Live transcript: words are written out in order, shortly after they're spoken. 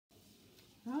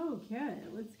Okay,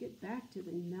 let's get back to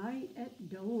the night at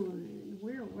dawn.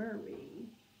 Where were we?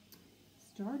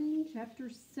 Starting chapter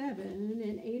 7,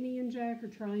 and Annie and Jack are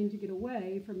trying to get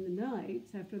away from the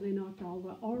knights after they knocked all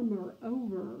the armor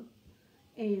over.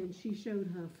 And she showed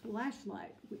her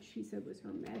flashlight, which she said was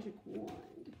her magic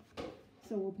wand.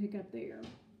 So we'll pick up there.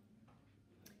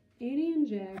 Annie and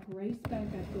Jack raced back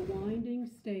up the winding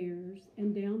stairs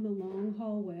and down the long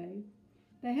hallway.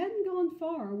 They hadn't gone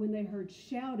far when they heard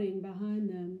shouting behind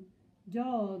them.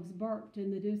 Dogs barked in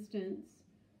the distance.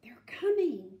 "They're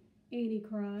coming!" Annie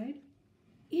cried.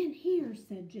 "In here,"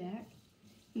 said Jack.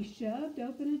 He shoved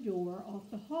open a door off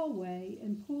the hallway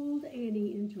and pulled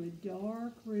Annie into a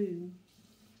dark room.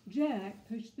 Jack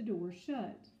pushed the door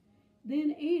shut.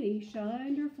 Then Annie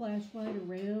shined her flashlight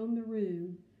around the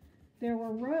room. There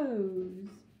were rows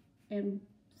and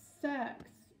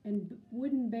sacks and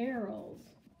wooden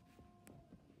barrels.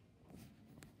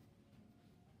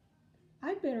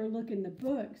 "I'd better look in the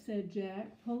book," said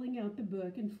Jack, pulling out the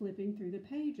book and flipping through the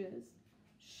pages.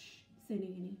 "Shh," said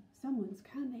Annie. "Someone's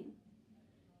coming."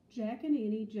 Jack and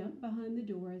Annie jumped behind the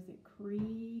door as it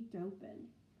creaked open.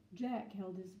 Jack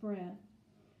held his breath.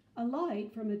 A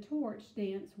light from a torch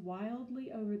danced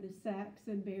wildly over the sacks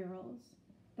and barrels.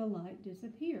 The light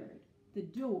disappeared. The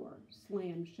door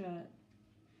slammed shut.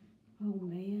 "Oh,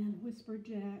 man," whispered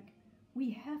Jack. "We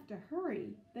have to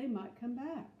hurry. They might come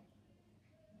back."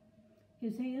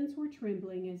 His hands were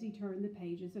trembling as he turned the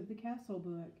pages of the castle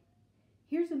book.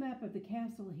 "Here's a map of the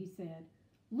castle," he said.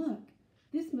 "Look,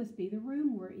 this must be the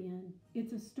room we're in.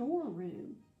 It's a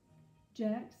storeroom."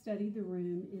 Jack studied the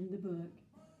room in the book.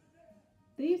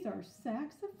 "These are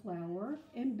sacks of flour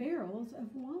and barrels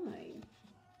of wine."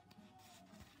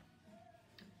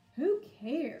 "Who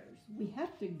cares? We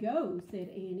have to go," said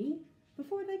Annie,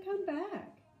 "before they come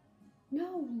back."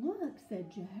 "No, look,"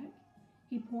 said Jack.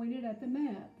 He pointed at the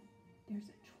map. "There's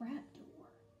a trap door."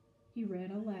 He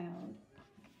read aloud.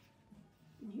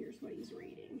 And here's what he's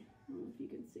reading. I don't know if you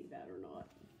can see that or not.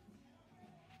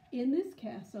 "In this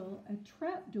castle, a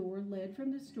trap door led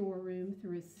from the storeroom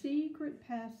through a secret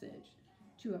passage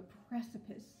to a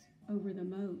precipice over the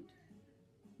moat."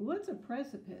 "What's a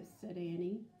precipice?" said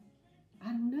Annie.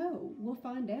 "I don't know. We'll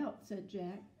find out," said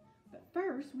Jack. "But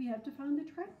first we have to find the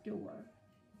trap door."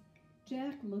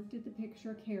 Jack looked at the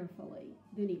picture carefully.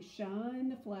 Then he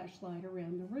shined the flashlight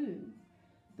around the room.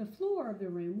 The floor of the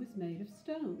room was made of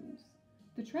stones.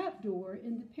 The trap door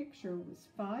in the picture was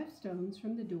 5 stones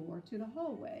from the door to the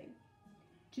hallway.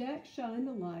 Jack shined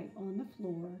the light on the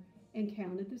floor and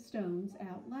counted the stones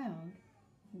out loud.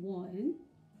 1,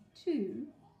 2,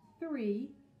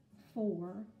 3,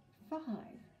 4,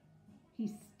 5. He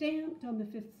stamped on the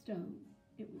 5th stone.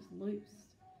 It was loose.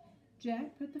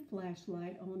 Jack put the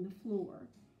flashlight on the floor.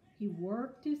 He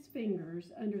worked his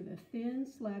fingers under the thin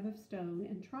slab of stone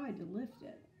and tried to lift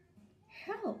it.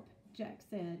 "Help," Jack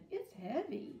said. "It's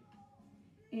heavy."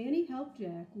 Annie helped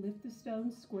Jack lift the stone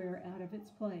square out of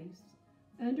its place.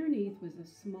 Underneath was a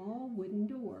small wooden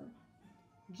door.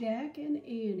 Jack and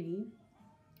Annie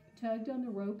tugged on the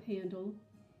rope handle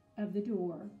of the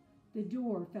door. The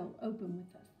door fell open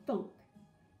with a thunk.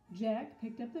 Jack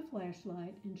picked up the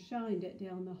flashlight and shined it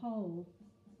down the hole.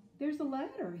 "There's a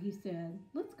ladder," he said.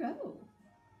 "Let's go."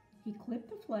 He clipped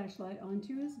the flashlight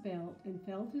onto his belt and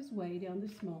felt his way down the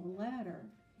small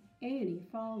ladder. Annie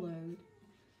followed.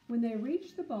 When they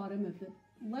reached the bottom of the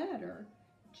ladder,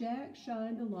 Jack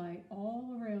shined the light all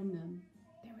around them.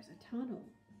 There was a tunnel.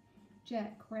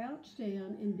 Jack crouched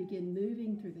down and began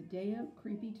moving through the damp,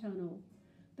 creepy tunnel.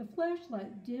 The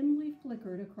flashlight dimly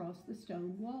flickered across the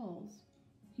stone walls.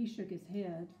 He shook his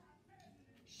head,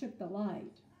 shook the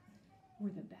light. Were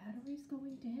the batteries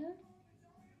going dead?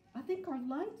 "I think our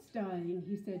light's dying,"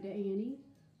 he said to Annie.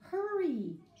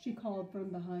 "Hurry," she called from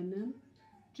behind them.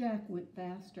 Jack went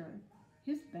faster.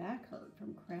 His back hurt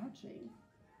from crouching.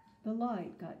 The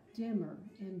light got dimmer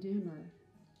and dimmer.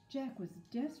 Jack was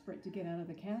desperate to get out of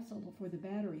the castle before the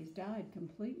batteries died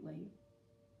completely.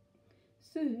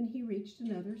 Soon he reached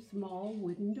another small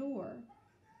wooden door.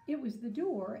 It was the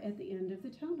door at the end of the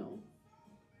tunnel.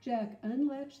 Jack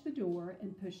unlatched the door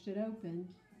and pushed it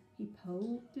open. He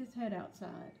poked his head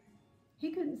outside.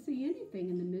 He couldn't see anything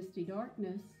in the misty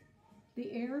darkness.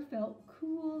 The air felt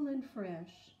cool and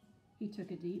fresh. He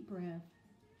took a deep breath.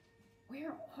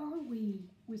 "Where are we?"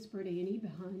 whispered Annie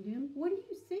behind him. "What do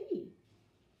you see?"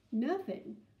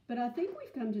 "Nothing, but I think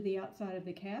we've come to the outside of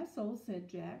the castle," said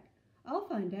Jack. "I'll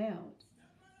find out."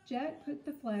 Jack put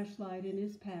the flashlight in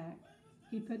his pack.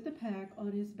 He put the pack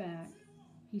on his back.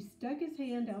 He stuck his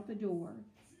hand out the door.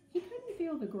 He couldn't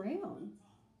feel the ground.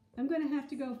 "I'm going to have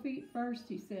to go feet first,"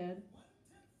 he said.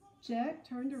 Jack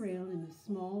turned around in the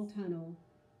small tunnel.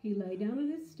 He lay down on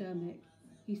his stomach.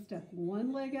 He stuck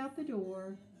one leg out the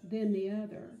door, then the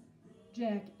other.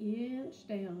 Jack inched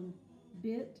down,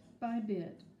 bit by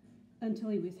bit, until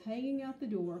he was hanging out the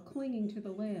door, clinging to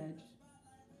the ledge.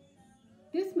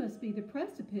 "This must be the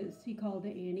precipice," he called to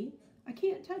Annie. "I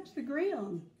can't touch the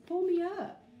ground. Pull me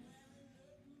up."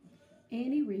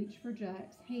 Annie reached for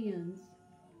Jack's hands.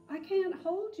 "I can't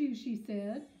hold you," she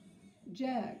said.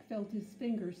 Jack felt his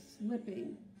fingers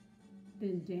slipping.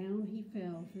 Then down he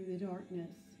fell through the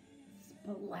darkness.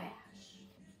 Splash!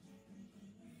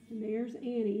 And there's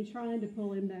Annie trying to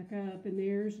pull him back up, and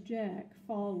there's Jack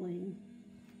falling.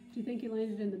 Do you think he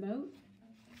landed in the moat?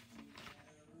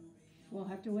 We'll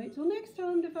have to wait till next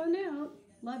time to find out.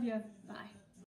 Love ya. Bye.